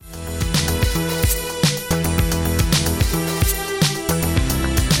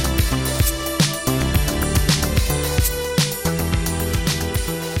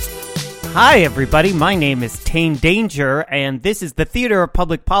Hi, everybody. My name is Tane Danger, and this is the Theater of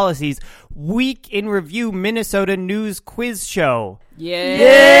Public Policy's Week in Review Minnesota News Quiz Show. Yay!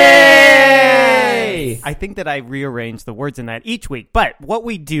 I think that I rearranged the words in that each week. But what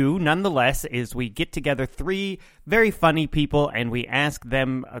we do, nonetheless, is we get together three very funny people and we ask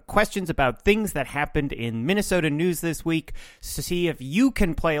them questions about things that happened in Minnesota news this week to see if you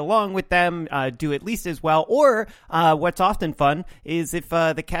can play along with them, do at least as well. Or what's often fun is if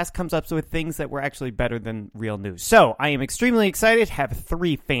the cast comes up with things that were actually better than real news. So I am extremely excited to have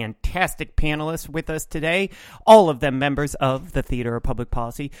three fantastic panelists with us today, all of them members of the Theater of Public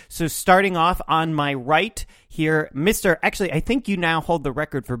Policy. So starting off on my right here, I think you now hold the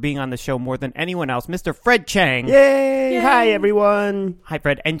record for being on the show more than anyone else, Mr. Fred Chang. Yay! Hi, everyone. Hi,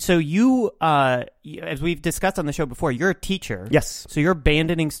 Fred. And so you, as we've discussed on the show before, you're a teacher. Yes. So you're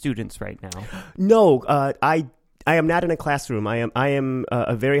abandoning students right now. No, I am not in a classroom. I am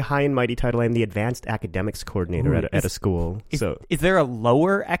a very high and mighty title. I am the advanced academics coordinator at a school. Is there a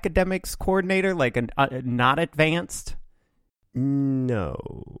lower academics coordinator, like a not advanced?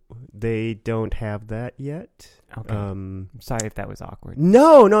 No, they don't have that yet. Okay. I'm sorry if that was awkward.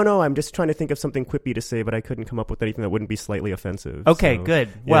 No. I'm just trying to think of something quippy to say, but I couldn't come up with anything that wouldn't be slightly offensive. Okay, so, good.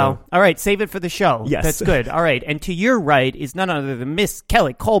 Yeah. Well, all right, save it for the show. Yes. That's good. All right, and to your right is none other than Miss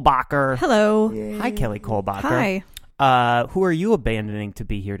Kelly Kolbacher. Hello. Yay. Hi, Kelly Kolbacher. Hi. Who are you abandoning to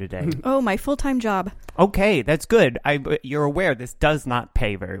be here today? Oh, my full-time job. Okay, that's good. You're aware this does not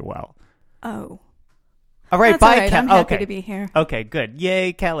pay very well. Oh. All right, That's bye, all right. I'm happy to be here. Okay, good.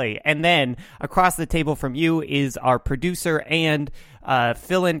 Yay, Kelly. And then across the table from you is our producer and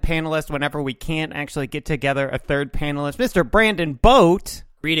fill-in panelist whenever we can't actually get together a third panelist, Mr. Brandon Boat.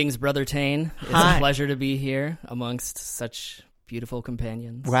 Greetings, Brother Tane. It's Hi. a pleasure to be here amongst such beautiful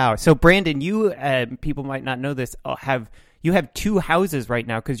companions. Wow. So, Brandon, you, people might not know this, you have two houses right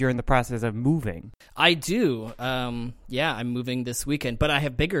now because you're in the process of moving. I do. Yeah, I'm moving this weekend, but I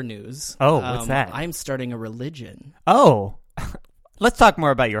have bigger news. Oh, what's that? I'm starting a religion. Oh, let's talk more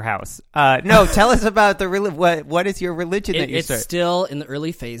about your house. No, tell us about what is your religion that you It's start? still in the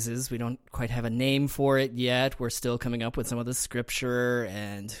early phases. We don't quite have a name for it yet. We're still coming up with some of the scripture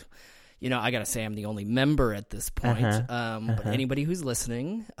and... I got to say I'm the only member at this point. But anybody who's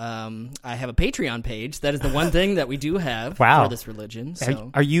listening, I have a Patreon page. That is the one thing that we do have for this religion.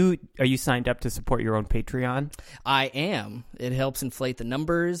 So Are you signed up to support your own Patreon? I am. It helps inflate the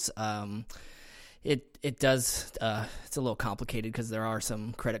numbers. It does. It's a little complicated because there are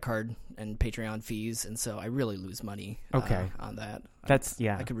some credit card and Patreon fees, and so I really lose money on that.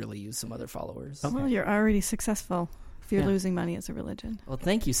 I could really use some other followers. Well, you're already successful. If you're losing money as a religion. Well,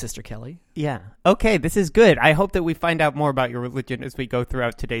 thank you, Sister Kelly. Yeah. Okay, this is good. I hope that we find out more about your religion as we go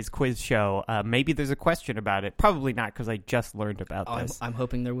throughout today's quiz show. Maybe there's a question about it. Probably not, because I just learned about this. I'm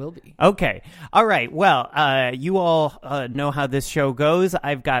hoping there will be. Okay. All right. Well, you all know how this show goes.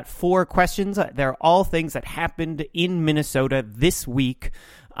 I've got 4 questions. They're all things that happened in Minnesota this week.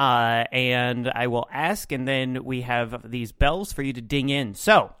 And I will ask, and then we have these bells for you to ding in.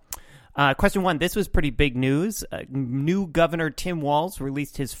 So... question 1, this was pretty big news. New Governor Tim Walz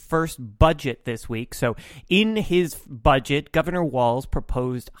released his first budget this week. So in his budget, Governor Walz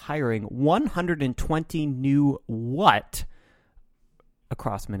proposed hiring 120 new what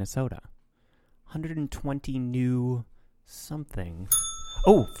across Minnesota? 120 new something.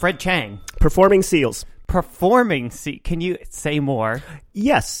 Oh, Fred Chang. Performing seals. Can you say more?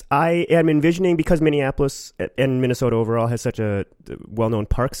 Yes, I am envisioning, because Minneapolis and Minnesota overall has such a well-known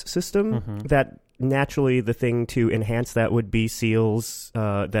parks system, that naturally the thing to enhance that would be seals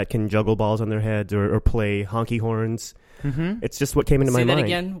that can juggle balls on their heads or play honky horns. It's just what came into my mind. Say that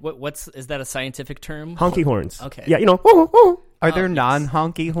again? Is that a scientific term? Honky horns. Okay. Yeah, Are there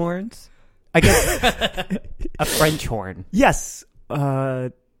non-honky horns? I guess a French horn. Yes.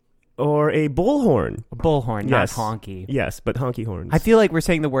 Or a bullhorn. A bullhorn, Yes. not honky. Yes, but honky horns. I feel like we're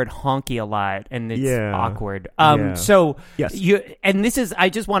saying the word honky a lot, and it's awkward. Yeah. So, yes. I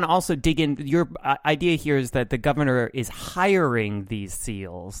just want to also dig in. Your idea here is that the governor is hiring these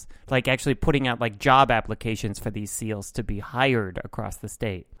SEALs, like actually putting out like job applications for these SEALs to be hired across the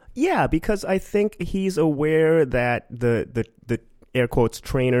state. Yeah, because I think he's aware that the air quotes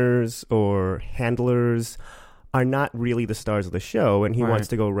trainers or handlers are not really the stars of the show, and he wants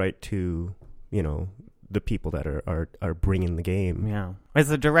to go right to, the people that are bringing the game. Yeah. As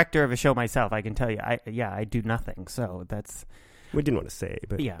the director of a show myself, I can tell you, I do nothing. So that's... We didn't want to say,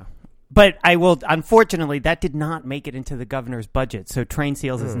 but... Yeah. But I will, unfortunately, that did not make it into the governor's budget. So train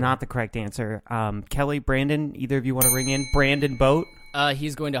seals is not the correct answer. Kelly, Brandon, either of you want to ring in? Brandon Boat?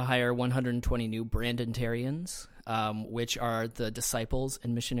 He's going to hire 120 new Brandonarians, which are the disciples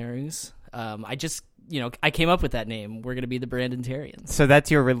and missionaries I just, I came up with that name. We're going to be the Brandonterians. So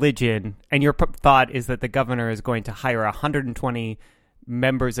that's your religion, and your thought is that the governor is going to hire 120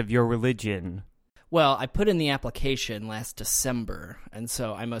 members of your religion. Well, I put in the application last December, and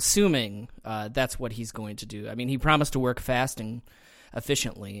so I'm assuming that's what he's going to do. I mean, he promised to work fast and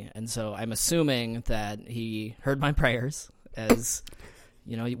efficiently, and so I'm assuming that he heard my prayers, as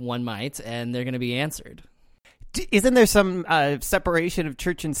one might, and they're going to be answered. Isn't there some separation of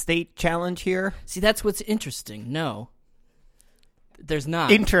church and state challenge here? See, that's what's interesting. No, there's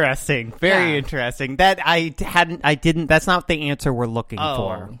not. Interesting, very interesting. That I didn't. That's not the answer we're looking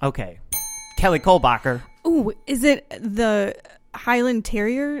for. Okay, Kelly Kolbacher. Ooh, is it the Highland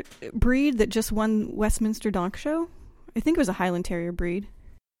Terrier breed that just won Westminster Dog Show? I think it was a Highland Terrier breed.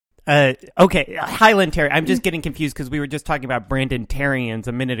 Okay, Highland Terrier. I'm just getting confused because we were just talking about Brandonterians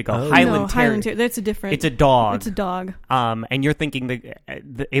a minute ago. Highland Terrier. That's a different. It's a dog. It's a dog. And you're thinking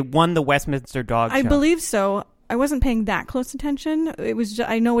it won the Westminster Dog Show. I believe so. I wasn't paying that close attention. It was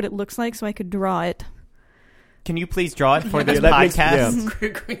I know what it looks like, so I could draw it. Can you please draw it for this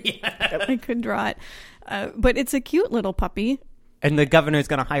podcast? I could draw it, but it's a cute little puppy. And the governor's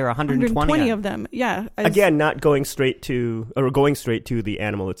going to hire 120 of them. Yeah. Again, not going straight to the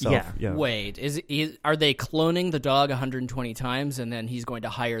animal itself. Yeah. Wait, are they cloning the dog 120 times and then he's going to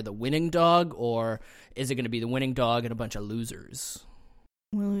hire the winning dog, or is it going to be the winning dog and a bunch of losers?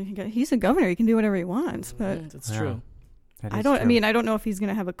 Well, he's a governor. He can do whatever he wants, but that's true. I don't know if he's going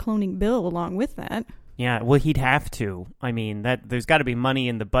to have a cloning bill along with that. Yeah, well, he'd have to. I mean, there's got to be money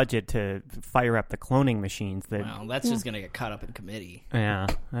in the budget to fire up the cloning machines. Well, that's just going to get caught up in committee. Yeah,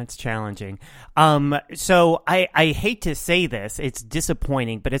 that's challenging. So I hate to say this, it's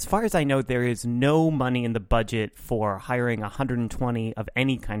disappointing, but as far as I know, there is no money in the budget for hiring 120 of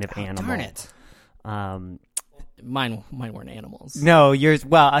any kind of animal. Darn it. Mine weren't animals. No, yours.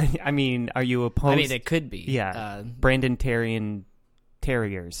 Well, I mean, are you opposed? I mean, it could be. Yeah, Brandonterian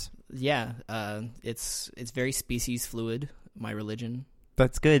terriers. Yeah, it's very species fluid, my religion.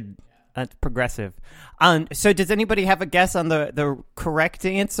 That's good. That's progressive. So does anybody have a guess on the correct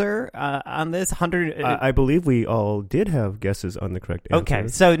answer on this? I believe we all did have guesses on the correct answer. Okay,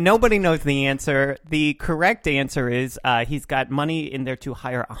 so nobody knows the answer. The correct answer is he's got money in there to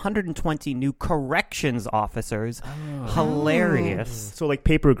hire 120 new corrections officers. Oh. Hilarious. So like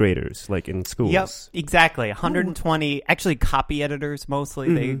paper graders, like in schools. Yep, exactly. 120, actually copy editors mostly.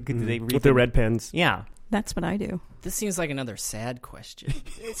 Mm-hmm. They read with their red pens. Yeah. That's what I do. This seems like another sad question.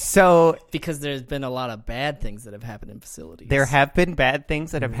 So, because there's been a lot of bad things that have happened in facilities. There have been bad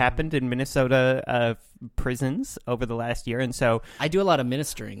things that have happened in Minnesota prisons over the last year, and so I do a lot of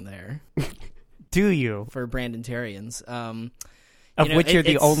ministering there. Do you? For Brandonterians, which you're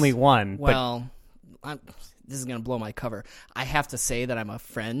the only one. Well, this is going to blow my cover. I have to say that I'm a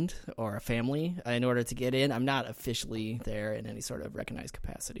friend or a family in order to get in. I'm not officially there in any sort of recognized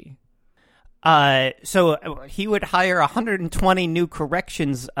capacity. So he would hire 120 new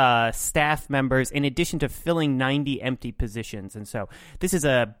corrections staff members in addition to filling 90 empty positions. And so this is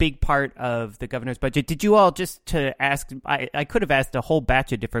a big part of the governor's budget. Did you all, just to ask, I could have asked a whole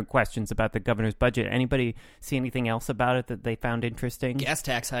batch of different questions about the governor's budget. Anybody see anything else about it that they found interesting? Gas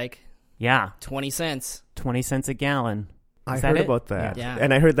tax hike. Yeah. 20 cents. 20 cents a gallon. I heard about that. Yeah.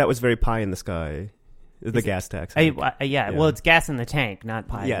 And I heard that was very pie in the sky. The gas tax. Yeah, well, it's gas in the tank, not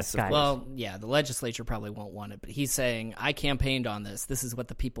pie in the sky. Well, yeah, the legislature probably won't want it, but he's saying, I campaigned on this. This is what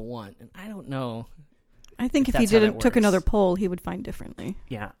the people want. And I don't know. I think if he took another poll, he would find differently.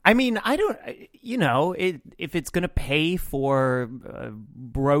 Yeah. I mean, I don't, if it's going to pay for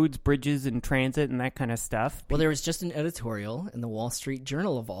roads, bridges, and transit and that kind of stuff. Well, there was just an editorial in the Wall Street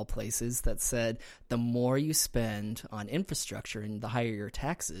Journal, of all places, that said the more you spend on infrastructure and the higher your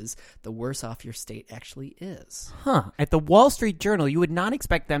taxes, the worse off your state actually is. Huh. At the Wall Street Journal, you would not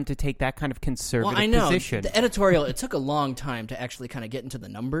expect them to take that kind of conservative position. The editorial, it took a long time to actually kind of get into the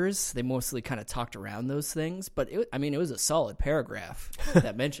numbers. They mostly kind of talked around those things, but it was a solid paragraph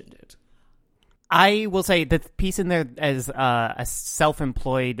that mentioned it. I will say the piece in there, as a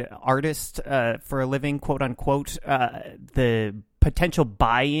self-employed artist for a living, quote unquote, the potential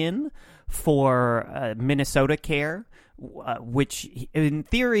buy-in for Minnesota Care, which in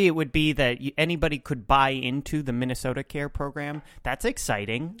theory it would be that anybody could buy into the Minnesota Care program. That's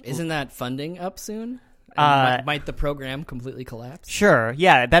exciting. Isn't that funding up soon? Might the program completely collapse? Sure.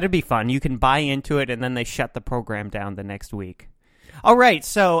 Yeah, that'd be fun. You can buy into it, and then they shut the program down the next week. All right,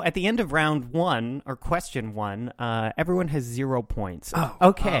 so at the end of round one, or question one, everyone has 0 points. Oh.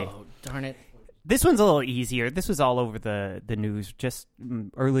 Okay. Oh, darn it. This one's a little easier. This was all over the news just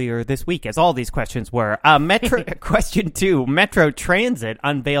earlier this week, as all these questions were. Question 2, Metro Transit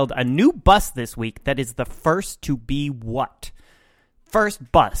unveiled a new bus this week that is the first to be what?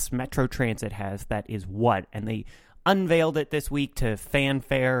 First bus Metro Transit has that is what? And they unveiled it this week to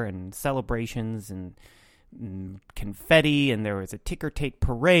fanfare and celebrations and confetti, and there was a ticker tape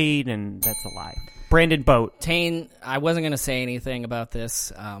parade, and that's a lie. Brandon Boat. Tane, I wasn't going to say anything about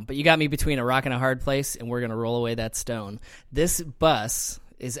this, but you got me between a rock and a hard place, and we're going to roll away that stone. This bus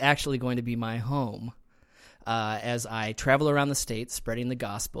is actually going to be my home. As I travel around the state spreading the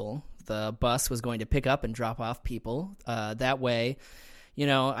gospel, the bus was going to pick up and drop off people. That way, you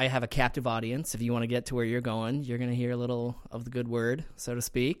know, I have a captive audience. If you want to get to where you're going, you're going to hear a little of the good word, so to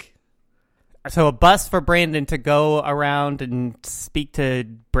speak. So a bus for Brandon to go around and speak to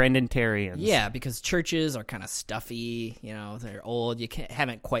Brandon-tarians. Yeah, because churches are kind of stuffy. You know, they're old. You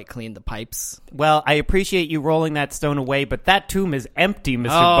haven't quite cleaned the pipes. Well, I appreciate you rolling that stone away, but that tomb is empty, Mr.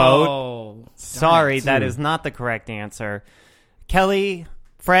 Oh, Boat. Sorry, that is not the correct answer. Kelly,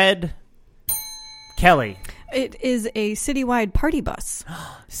 Fred, Kelly. It is a citywide party bus.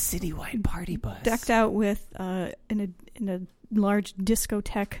 Citywide party bus. Decked out with in a large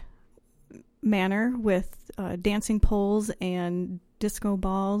discotheque manner with dancing poles and disco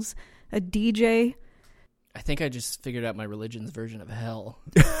balls, a DJ. I think I just figured out my religion's version of hell.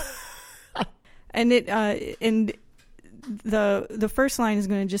 And it and the first line is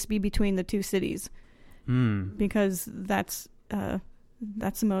going to just be between the two cities, because that's the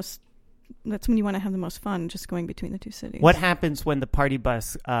most. That's when you want to have the most fun, just going between the two cities. What happens when the party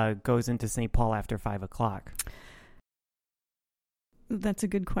bus goes into St. Paul after 5 o'clock? That's a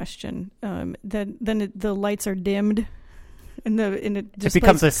good question. The lights are dimmed, and it just it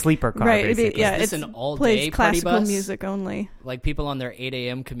becomes a sleeper car, right? basically. Yeah, Is this it an all-day plays party classical bus? music only. Like people on their 8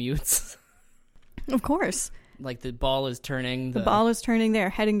 a.m. commutes. Of course, Like the ball is turning. the ball is turning. They are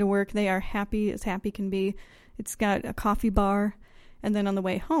heading to work. They are happy as happy can be. It's got a coffee bar, and then on the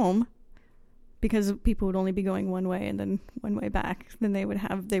way home, because people would only be going one way and then one way back, then they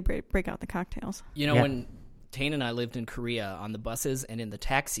break out the cocktails. You know, Yeah. when Tane and I lived in Korea, on the buses and in the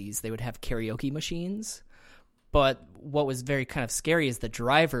taxis, they would have karaoke machines. But what was very kind of scary is the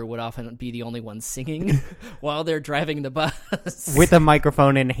driver would often be the only one singing while they're driving the bus. With a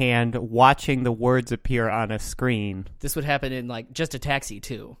microphone in hand, watching the words appear on a screen. This would happen in like just a taxi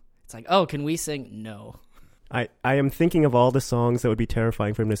too. It's like, oh, can we sing? No. I am thinking of all the songs that would be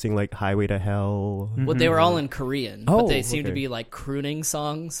terrifying for him to sing, like Highway to Hell. Well, they were all in Korean, Oh, but they seemed to okay. be like crooning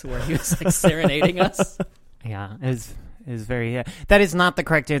songs where he was like serenading us. Yeah, is very. That is not the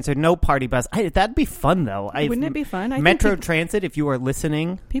correct answer. No party bus. That'd be fun though. Wouldn't it be fun? I think Metro Transit, if you are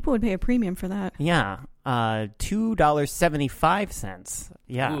listening, people would pay a premium for that. yeah, $2.75.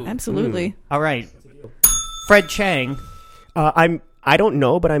 Yeah, Ooh. Absolutely. All right, Fred Chang. I don't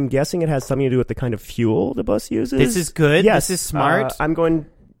know, but I'm guessing it has something to do with the kind of fuel the bus uses. This is good. Yes, This is smart. I'm going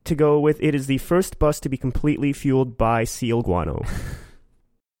to go with it is the first bus to be completely fueled by seal guano.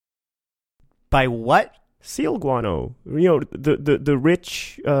 By what? Seal guano. You know, the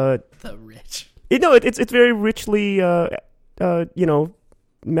rich. The rich. It's very richly,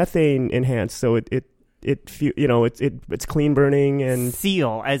 methane enhanced. So it's clean burning and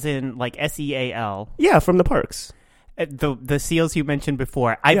Seal, as in like SEAL. yeah, from the parks. The seals you mentioned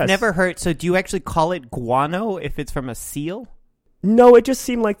before. I've Yes. never heard. So do you actually call it guano if it's from a seal? No, it just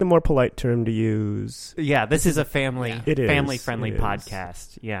seemed like the more polite term to use. Yeah, this is a family It is. family-friendly It is.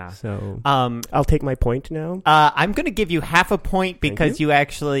 podcast. Yeah. So I'll take my point now. I'm going to give you half a point because you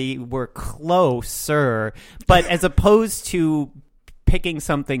actually were closer, but as opposed to picking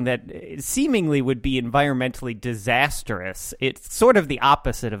something that seemingly would be environmentally disastrous, it's sort of the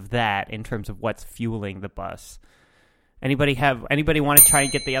opposite of that in terms of what's fueling the bus. Anybody want to try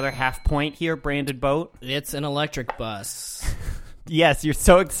and get the other half point here, Brandon Boat? It's an electric bus. Yes, you're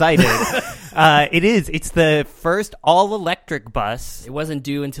so excited. It is. It's the first all-electric bus. It wasn't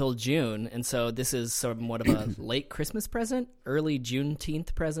due until June, and so this is somewhat of a late Christmas present, early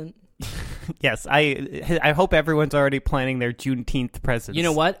Juneteenth present. Yes, I hope everyone's already planning their Juneteenth presents. You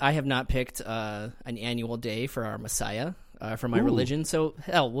know what? I have not picked an annual day for our Messiah, for my religion, so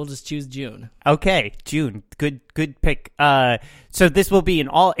hell, we'll just choose June. Okay, June. Good pick. So this will be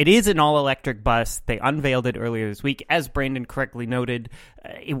it is an all-electric bus. They unveiled it earlier this week. As Brandon correctly noted,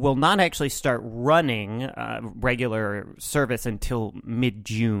 it will not actually start running regular service until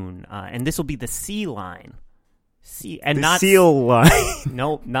mid-June. And this will be the C line. Not seal line.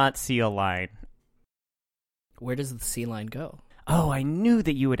 No, not Seal line. Where does the sea line go? Oh, I knew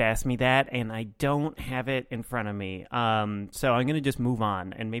that you would ask me that, and I don't have it in front of me. So I'm going to just move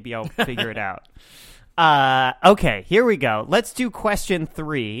on, and maybe I'll figure it out. Okay, here we go. Let's do question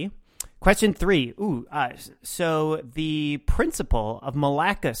 3. Question 3. So the principal of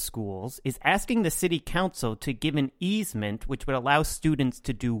Malacca Schools is asking the city council to give an easement which would allow students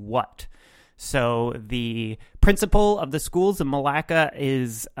to do what? So the principal of the schools in Malacca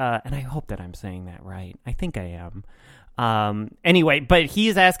is, and I hope that I'm saying that right. I think I am. Anyway, but he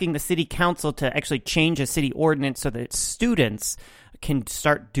is asking the city council to actually change a city ordinance so that students can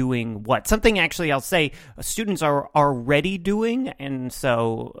start doing what? Something actually I'll say students are already doing, and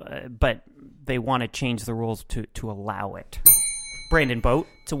so, but they want to change the rules to allow it. Brandon Boat.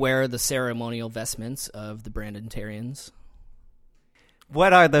 To wear the ceremonial vestments of the Brandonterians.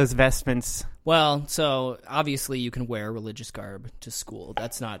 What are those vestments? Well, so obviously you can wear religious garb to school.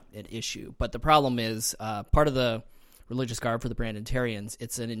 That's not an issue. But the problem is part of the religious garb for the Brandonterians,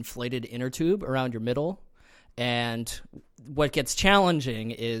 it's an inflated inner tube around your middle. And what gets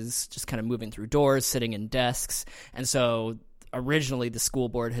challenging is just kind of moving through doors, sitting in desks. And so originally the school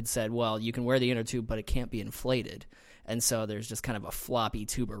board had said, well, you can wear the inner tube, but it can't be inflated. And so there's just kind of a floppy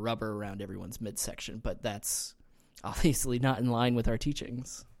tube of rubber around everyone's midsection. But that's obviously not in line with our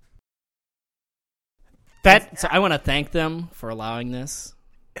teachings. So I want to thank them for allowing this.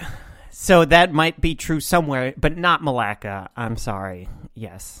 So that might be true somewhere, but not Malacca. I'm sorry.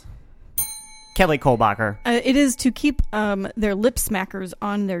 Yes. Kelly Kohlbacher. It is to keep their lip smackers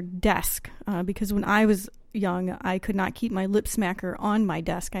on their desk, because when I was young, I could not keep my lip smacker on my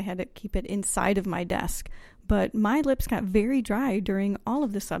desk. I had to keep it inside of my desk. But my lips got very dry during all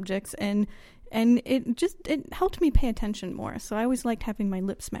of the subjects, and it helped me pay attention more. So I always liked having my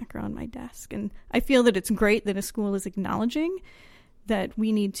lip smacker on my desk. And I feel that it's great that a school is acknowledging that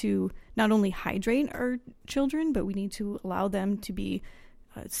we need to not only hydrate our children, but we need to allow them to be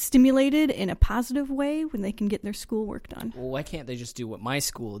stimulated in a positive way when they can get their schoolwork done. Well, why can't they just do what my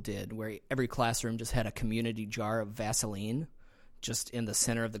school did, where every classroom just had a community jar of Vaseline just in the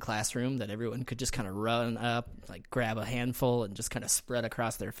center of the classroom that everyone could just kind of run up, like grab a handful and just kind of spread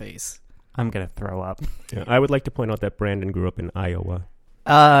across their face? I'm going to throw up. Yeah, I would like to point out that Brandon grew up in Iowa.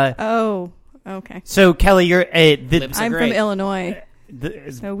 Oh, okay. So, Kelly, you're... I'm from Illinois.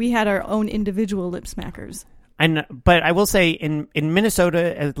 So we had our own individual lip smackers. But I will say, in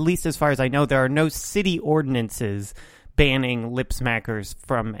Minnesota, at least as far as I know, there are no city ordinances banning lip smackers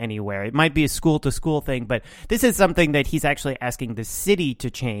from anywhere. It might be a school-to-school thing, but this is something that he's actually asking the city to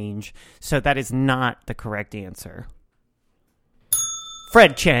change, so that is not the correct answer.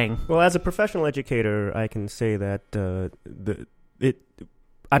 Fred Chang. Well, as a professional educator, I can say that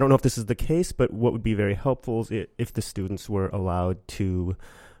I don't know if this is the case, but what would be very helpful is if the students were allowed to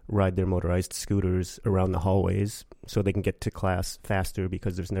ride their motorized scooters around the hallways so they can get to class faster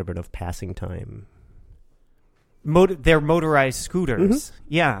because there's never enough passing time. They're motorized scooters. Mm-hmm.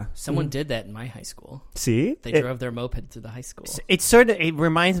 Yeah. Someone did that in my high school. See? They drove their moped to the high school. It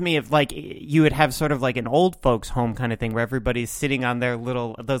reminds me of like you would have sort of like an old folks home kind of thing where everybody's sitting on those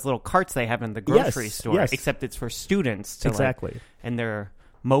little carts they have in the grocery store. Yes. Except it's for students to exactly. And they're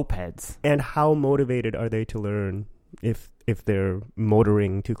mopeds. And how motivated are they to learn if they're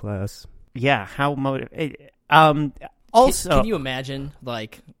motoring to class? Yeah, how motivated. Also, can you imagine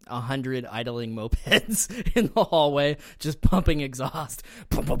like 100 idling mopeds in the hallway just pumping exhaust?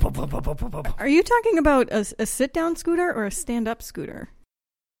 Are you talking about a sit-down scooter or a stand-up scooter?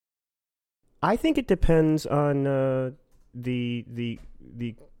 I think it depends on the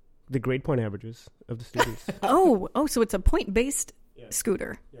grade point averages of the students. Oh, so it's a point-based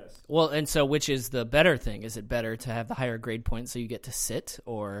scooter. Yes. Well, and so which is the better thing? Is it better to have the higher grade point so you get to sit,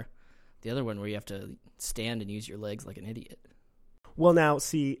 or the other one where you have to stand and use your legs like an idiot? Well, now,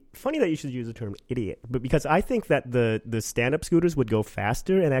 see, funny that you should use the term idiot, but because I think that the stand-up scooters would go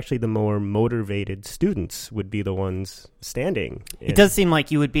faster, and actually the more motivated students would be the ones standing. It does seem like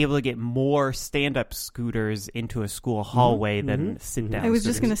you would be able to get more stand-up scooters into a school hallway than sit-down I was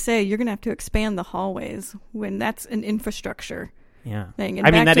scooters. just going to say, you're going to have to expand the hallways when that's an infrastructure thing. And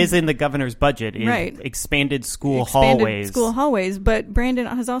I mean, that is in the governor's budget, right. Expanded school hallways. But Brandon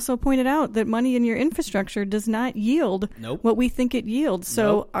has also pointed out that money in your infrastructure does not yield what we think it yields.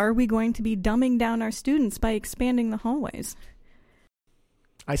 So are we going to be dumbing down our students by expanding the hallways?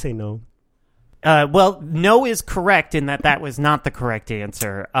 I say no. Well, no is correct in that was not the correct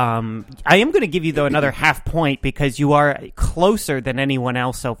answer. I am going to give you, though, another half point because you are closer than anyone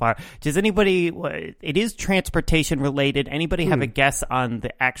else so far. Does anybody... It is transportation related. Anybody have a guess on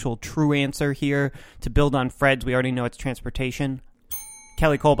the actual true answer here? To build on Fred's, we already know it's transportation.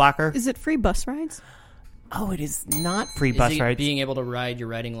 Kelly Kohlbacher? Is it free bus rides? Oh, it is not free Is bus it rides. being able to ride your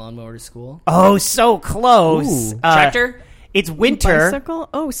riding lawnmower to school? Oh, so close. Ooh. Tractor? It's winter. Bicycle?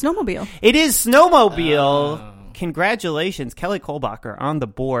 Oh, snowmobile. It is snowmobile. Congratulations, Kelly Kolbacher on the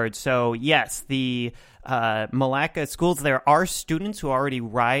board. So, yes, the Malacca schools, there are students who already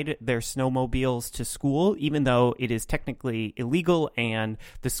ride their snowmobiles to school, even though it is technically illegal, and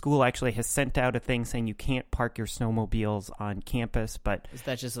the school actually has sent out a thing saying you can't park your snowmobiles on campus. But Is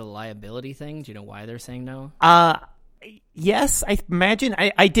that just a liability thing? Do you know why they're saying no? yes, I imagine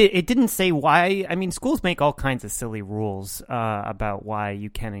I did. It didn't say why. I mean, schools make all kinds of silly rules about why you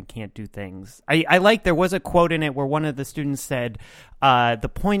can and can't do things. I like, there was a quote in it where one of the students said,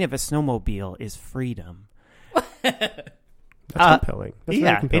 the point of a snowmobile is freedom. That's compelling. That's very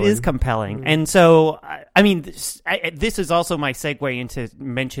Yeah, compelling. it is compelling. And so, I mean, this is also my segue into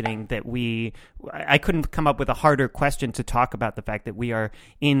mentioning that I couldn't come up with a harder question to talk about the fact that we are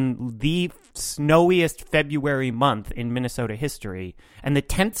in the snowiest February month in Minnesota history, and the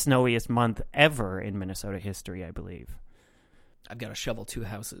 10th snowiest month ever in Minnesota history, I believe. I've got to shovel 2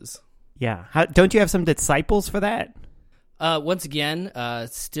 houses. Yeah. Don't you have some disciples for that? Once again,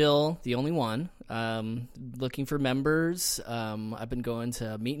 still the only one. Looking for members. I've been going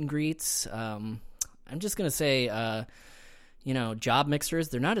to meet and greets. I'm just going to say, job mixers,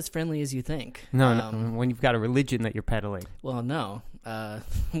 they're not as friendly as you think. No, when you've got a religion that you're peddling. Well, no.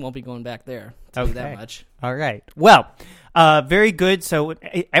 Won't be going back there. Tell you that much. All right. Well, very good. So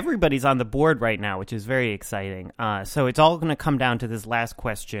everybody's on the board right now, which is very exciting. So it's all going to come down to this last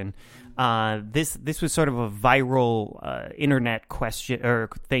question. This was sort of a viral internet question or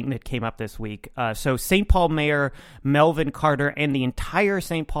thing that came up this week. So St. Paul Mayor Melvin Carter and the entire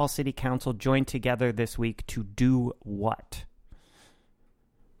St. Paul City Council joined together this week to do what?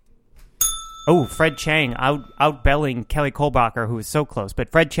 Oh, Fred Chang outbelling Kelly Kolbacher, who was so close. But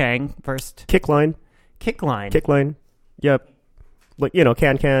Fred Chang first. Kickline. Kickline. Yep. Like,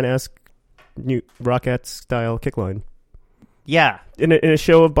 Can-Can-esque new Rockettes style kickline. Yeah. In a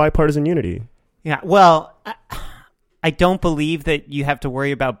show of bipartisan unity. Yeah. Well, I don't believe that you have to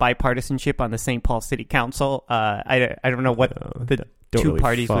worry about bipartisanship on the St. Paul City Council. I don't know what the don't two really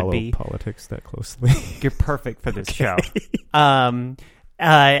parties would be. Politics that closely. You're perfect for this show.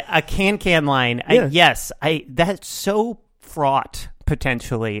 A can line. Yeah. Yes. That's so fraught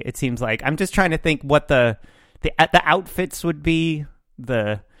potentially. It seems like I'm just trying to think what the outfits would be.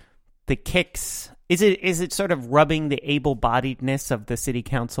 The kicks. Is it sort of rubbing the able-bodiedness of the city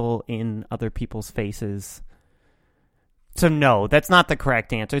council in other people's faces? So no, that's not the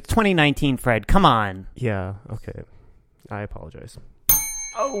correct answer. It's 2019, Fred. Come on. Yeah. Okay. I apologize.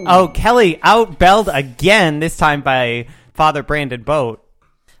 Oh, Kelly outbelled again. This time by Father Brandon Boat.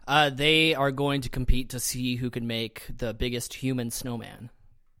 They are going to compete to see who can make the biggest human snowman.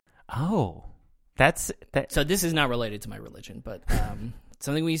 Oh, that's that. So this is not related to my religion, but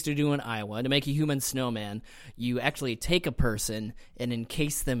something we used to do in Iowa. To make a human snowman, you actually take a person and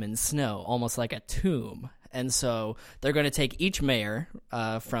encase them in snow, almost like a tomb. And so they're going to take each mayor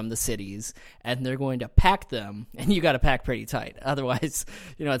from the cities, and they're going to pack them, and you got to pack pretty tight. Otherwise,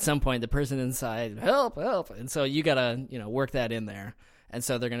 at some point, the person inside, help. And so you got to, work that in there. And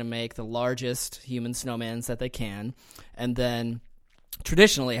so they're going to make the largest human snowmans that they can. And then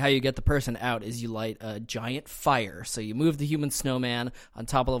traditionally, how you get the person out is you light a giant fire. So you move the human snowman on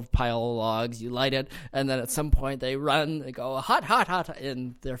top of a pile of logs, you light it, and then at some point they run, they go hot, hot, hot,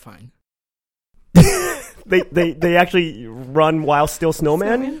 and they're fine. They actually run while still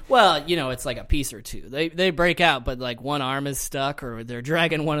snowman? Well, it's like a piece or two. They break out, but like one arm is stuck or they're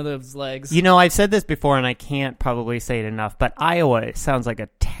dragging one of those legs. I've said this before and I can't probably say it enough, but Iowa sounds like a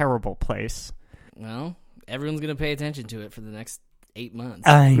terrible place. Well, everyone's going to pay attention to it for the next 8 months.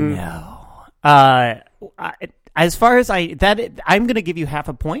 I know. As far as I'm going to give you half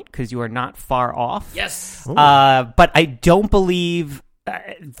a point because you are not far off. Yes. But I don't believe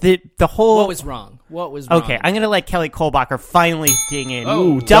the whole. What was wrong? Okay, I'm going to let Kelly Kolbacher finally ding in.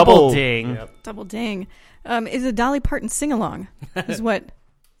 Oh, double ding. Yep. Double ding. Is a Dolly Parton sing-along is what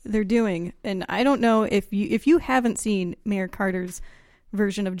they're doing. And I don't know if you haven't seen Mayor Carter's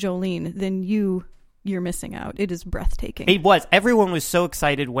version of Jolene, then you're missing out. It is breathtaking. It was. Everyone was so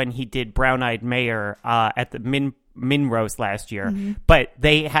excited when he did Brown Eyed Mayor at the Min Roast last year, but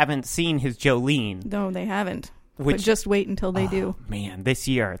they haven't seen his Jolene. No, they haven't. But just wait until they do. Man, this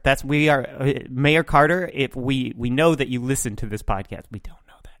year. We are Mayor Carter, if we know that you listen to this podcast. We don't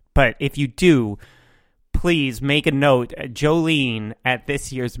know that. But if you do, please make a note, Jolene at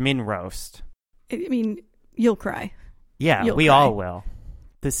this year's Min Roast. I mean, you'll cry. Yeah, You'll we cry. all will.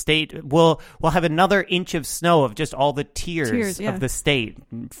 the state will have another inch of snow of just all the tiers yeah. of the state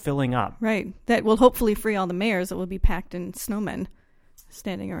filling up. Right. That will hopefully free all the mayors that will be packed in snowmen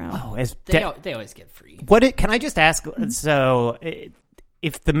standing around. Oh, they always get free. Can I just ask? So,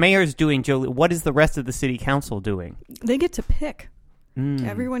 if the mayor's doing Jolie, what is the rest of the city council doing? They get to pick.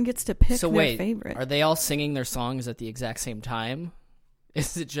 Everyone gets to pick their favorite. Are they all singing their songs at the exact same time?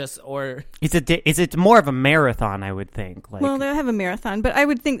 Is it just, or is it more of a marathon? I would think. Like, well, they'll have a marathon, but I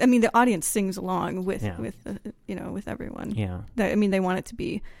would think. I mean, the audience sings along with with everyone. Yeah. I mean, they want it to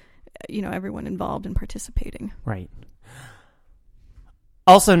be, everyone involved and participating. Right.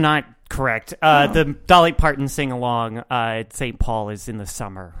 Also not correct. The Dolly Parton sing-along at St. Paul is in the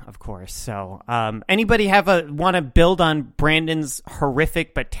summer, of course. So anybody want to build on Brandon's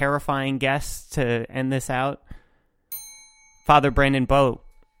horrific but terrifying guess to end this out? Father Brandon Boat.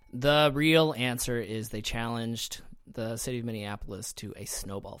 The real answer is they challenged the city of Minneapolis to a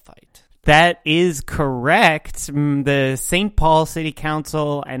snowball fight. That is correct. The St. Paul City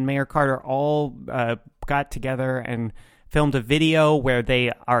Council and Mayor Carter all got together and filmed a video where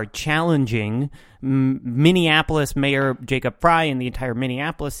they are challenging Minneapolis Mayor Jacob Frey and the entire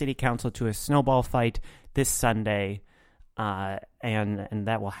Minneapolis City Council to a snowball fight this Sunday, and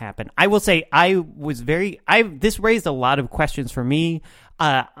that will happen. I will say this raised a lot of questions for me.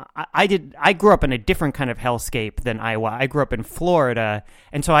 I grew up in a different kind of hellscape than Iowa. I grew up in Florida,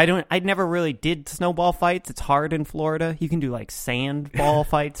 and so I never really did snowball fights. It's hard in Florida. You can do like sand ball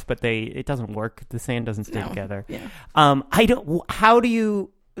fights, but it doesn't work. The sand doesn't stay together. Yeah. How do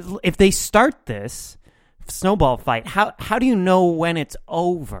you, if they start this snowball fight, how do you know when it's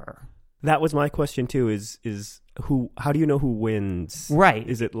over? That was my question too, is how do you know who wins? Right.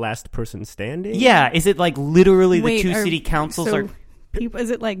 Is it last person standing? Yeah. Is it like literally the two city councils are... People, is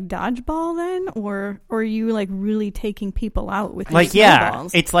it like dodgeball then, or are you like really taking people out with like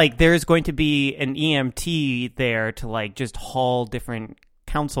snowballs? It's like there's going to be an EMT there to like just haul different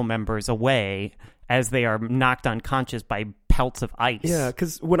council members away as they are knocked unconscious by pelts of ice. Yeah,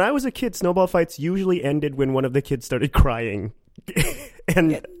 because when I was a kid, snowball fights usually ended when one of the kids started crying.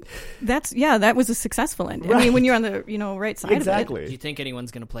 And that was a successful ending. Right. I mean, when you're on the right side exactly. of it. Do you think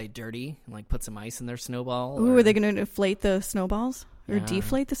anyone's going to play dirty and like put some ice in their snowball? Ooh, are they going to inflate the snowballs or Yeah.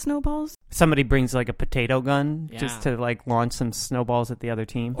 deflate the snowballs? Somebody brings like a potato gun just to like launch some snowballs at the other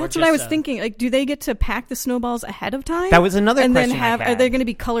team. That's what I was thinking. Like, do they get to pack the snowballs ahead of time? That was another and question then I had. Are they going to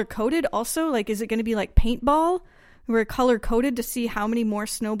be color coded also? Like, is it going to be like paintball? We're color coded to see how many more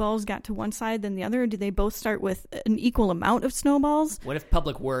snowballs got to one side than the other? Or do they both start with an equal amount of snowballs? What if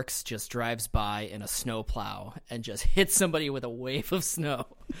Public Works just drives by in a snowplow and just hits somebody with a wave of snow,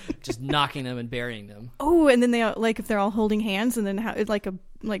 just knocking them and burying them? Oh, and then they like if they're all holding hands, and then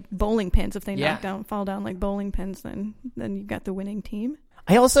like bowling pins. If they fall down like bowling pins, then you've got the winning team.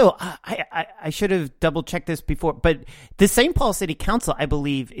 I also I should have double checked this before, but the St. Paul City Council, I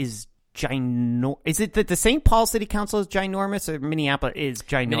believe, is is it that the St. Paul City Council is ginormous or Minneapolis is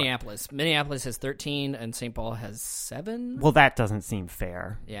ginormous? Minneapolis has 13 and St. Paul has 7. Well, that doesn't seem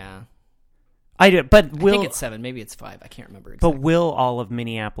fair. Yeah. I think it's 7. Maybe it's 5. I can't remember exactly. But will all of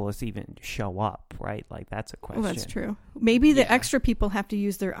Minneapolis even show up, right? Like, that's a question. Well, that's true. Maybe the extra people have to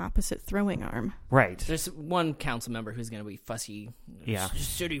use their opposite throwing arm. Right. There's one council member who's going to be fussy. Yeah.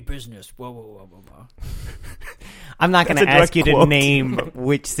 City business. Whoa, whoa, whoa, whoa, whoa. I'm not going to ask you to name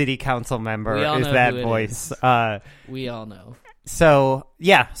which city council member is that voice. We all know. So,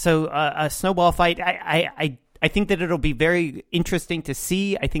 yeah. So, a snowball fight. I think that it'll be very interesting to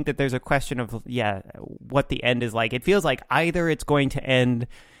see. I think that there's a question of, what the end is like. It feels like either it's going to end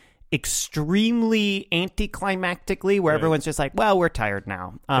extremely anticlimactically, where everyone's just like, well, we're tired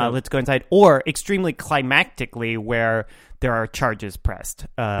now. Let's go inside. Or extremely climactically, where there are charges pressed.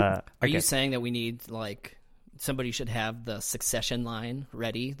 Are you saying that we need, like, somebody should have the succession line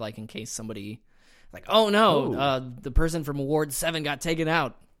ready, like, in case somebody, like, oh, no, the person from Ward 7 got taken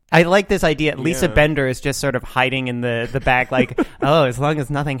out? I like this idea. Lisa Bender is just sort of hiding in the back like, oh, as long as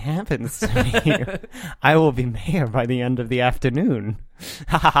nothing happens to me, I will be mayor by the end of the afternoon.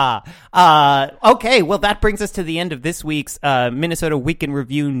 Okay, well, that brings us to the end of this week's Minnesota Week in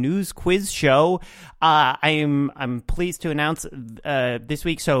Review news quiz show. I'm pleased to announce this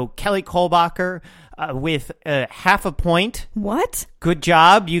week, so Kelly Kohlbacher with half a point. What? Good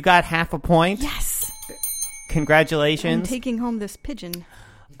job. You got half a point. Yes. Congratulations. I'm taking home this pigeon.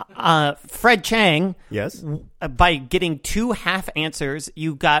 Fred Chang. Yes. By getting 2 half answers,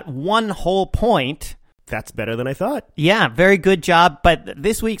 you got 1 whole point. That's better than I thought. Yeah, very good job. But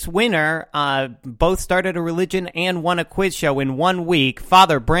this week's winner both started a religion and won a quiz show in 1 week.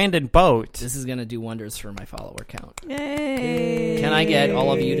 Father Brandon Boat. This is going to do wonders for my follower count. Yay! Can I get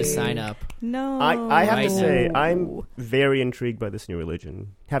all of you to sign up? No. I have Right to now. say, I'm very intrigued by this new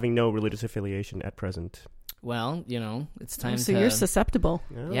religion, having no religious affiliation at present. Well, it's time So to... you're susceptible.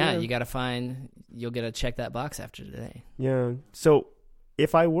 Yeah, you got to find... You'll get to check that box after today. Yeah. So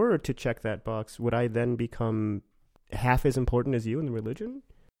if I were to check that box, would I then become half as important as you in the religion?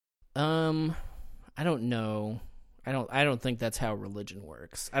 I don't know. I don't think that's how religion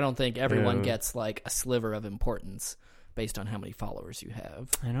works. I don't think everyone gets like a sliver of importance based on how many followers you have.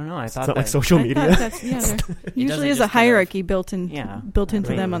 I don't know. I It's thought not that like social I media. thought that's, there usually is a just kind of- hierarchy built into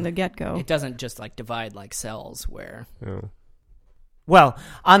I them on mean, the get-go. It doesn't just like divide like cells where... Oh. Well,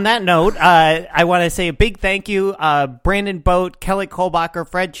 on that note, I want to say a big thank you, Brandon Boat, Kelly Kolbacher,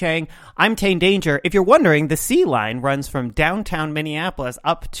 Fred Chang. I'm Tane Danger. If you're wondering, the Sea Line runs from downtown Minneapolis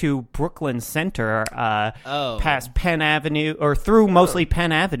up to Brooklyn Center, past Penn Avenue, or through mostly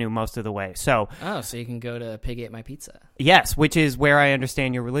Penn Avenue most of the way. So you can go to Pig Ate My Pizza. yes, which is where I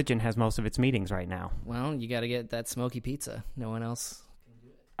understand your religion has most of its meetings right now. Well, you got to get that smoky pizza. No one else.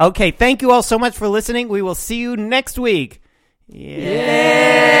 Okay, thank you all so much for listening. We will see you next week.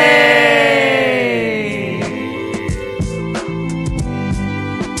 Yay!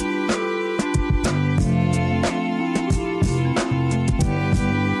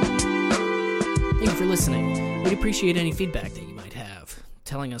 Thank you for listening. We'd appreciate any feedback that you might have.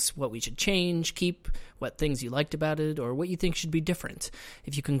 Telling us what we should change, keep, what things you liked about it, or what you think should be different.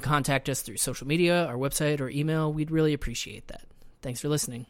 If you can contact us through social media, our website, or email, we'd really appreciate that. Thanks for listening.